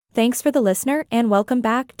Thanks for the listener and welcome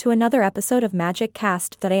back to another episode of Magic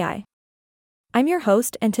Cast.ai. I'm your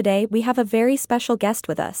host and today we have a very special guest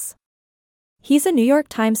with us. He's a New York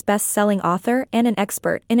Times best-selling author and an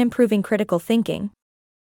expert in improving critical thinking.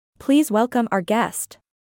 Please welcome our guest.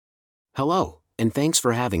 Hello, and thanks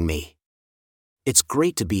for having me. It's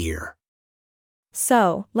great to be here.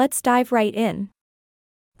 So, let's dive right in.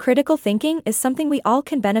 Critical thinking is something we all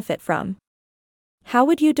can benefit from. How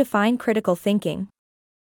would you define critical thinking?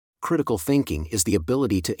 Critical thinking is the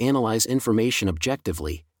ability to analyze information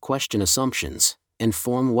objectively, question assumptions, and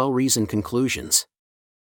form well-reasoned conclusions.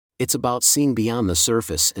 It's about seeing beyond the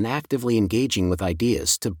surface and actively engaging with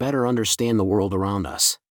ideas to better understand the world around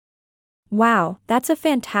us. Wow, that's a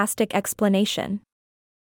fantastic explanation.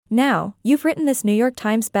 Now, you've written this New York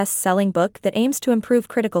Times best-selling book that aims to improve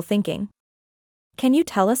critical thinking. Can you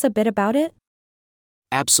tell us a bit about it?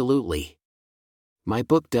 Absolutely. My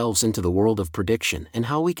book delves into the world of prediction and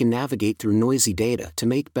how we can navigate through noisy data to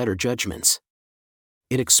make better judgments.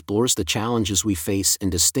 It explores the challenges we face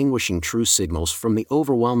in distinguishing true signals from the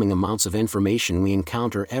overwhelming amounts of information we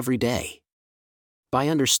encounter every day. By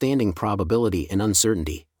understanding probability and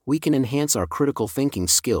uncertainty, we can enhance our critical thinking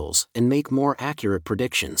skills and make more accurate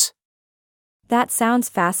predictions. That sounds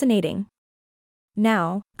fascinating.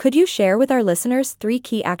 Now, could you share with our listeners 3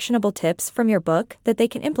 key actionable tips from your book that they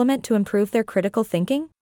can implement to improve their critical thinking?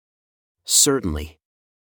 Certainly.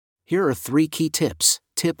 Here are 3 key tips.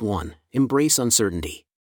 Tip 1. Embrace uncertainty.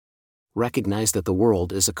 Recognize that the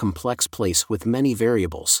world is a complex place with many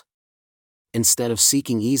variables. Instead of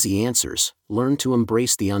seeking easy answers, learn to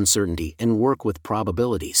embrace the uncertainty and work with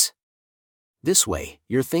probabilities. This way,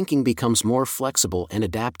 your thinking becomes more flexible and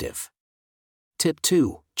adaptive. Tip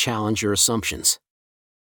 2. Challenge your assumptions.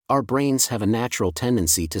 Our brains have a natural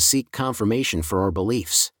tendency to seek confirmation for our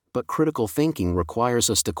beliefs, but critical thinking requires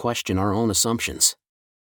us to question our own assumptions.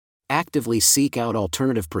 Actively seek out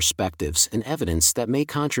alternative perspectives and evidence that may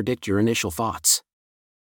contradict your initial thoughts.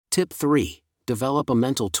 Tip 3. Develop a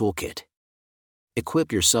mental toolkit.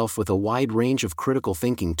 Equip yourself with a wide range of critical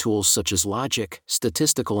thinking tools such as logic,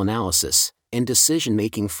 statistical analysis, and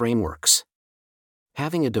decision-making frameworks.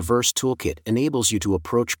 Having a diverse toolkit enables you to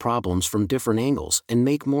approach problems from different angles and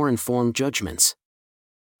make more informed judgments.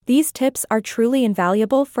 These tips are truly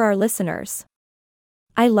invaluable for our listeners.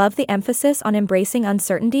 I love the emphasis on embracing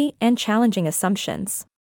uncertainty and challenging assumptions.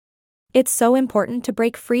 It's so important to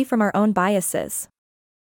break free from our own biases.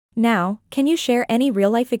 Now, can you share any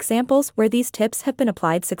real-life examples where these tips have been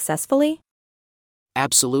applied successfully?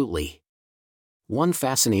 Absolutely. One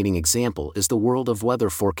fascinating example is the world of weather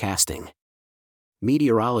forecasting.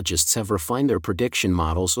 Meteorologists have refined their prediction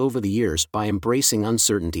models over the years by embracing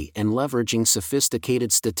uncertainty and leveraging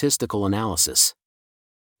sophisticated statistical analysis.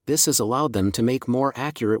 This has allowed them to make more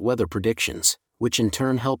accurate weather predictions, which in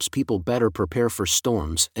turn helps people better prepare for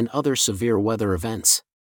storms and other severe weather events.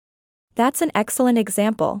 That's an excellent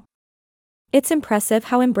example. It's impressive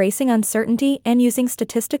how embracing uncertainty and using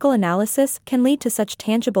statistical analysis can lead to such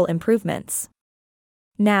tangible improvements.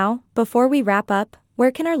 Now, before we wrap up,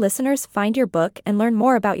 where can our listeners find your book and learn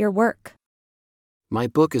more about your work? My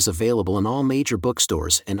book is available in all major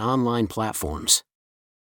bookstores and online platforms.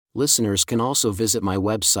 Listeners can also visit my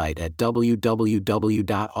website at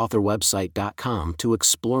www.authorwebsite.com to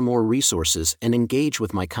explore more resources and engage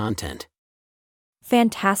with my content.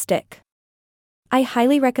 Fantastic. I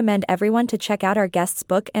highly recommend everyone to check out our guest's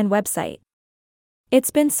book and website. It's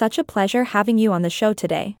been such a pleasure having you on the show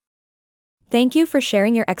today. Thank you for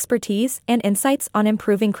sharing your expertise and insights on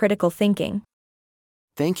improving critical thinking.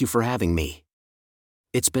 Thank you for having me.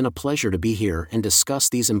 It's been a pleasure to be here and discuss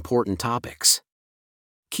these important topics.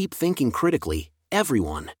 Keep thinking critically,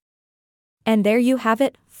 everyone. And there you have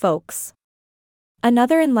it, folks.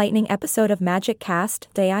 Another enlightening episode of Magic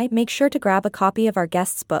Cast.ai. Make sure to grab a copy of our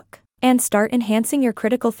guest's book and start enhancing your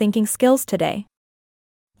critical thinking skills today.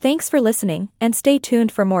 Thanks for listening and stay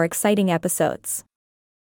tuned for more exciting episodes.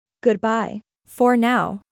 Goodbye. For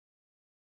now.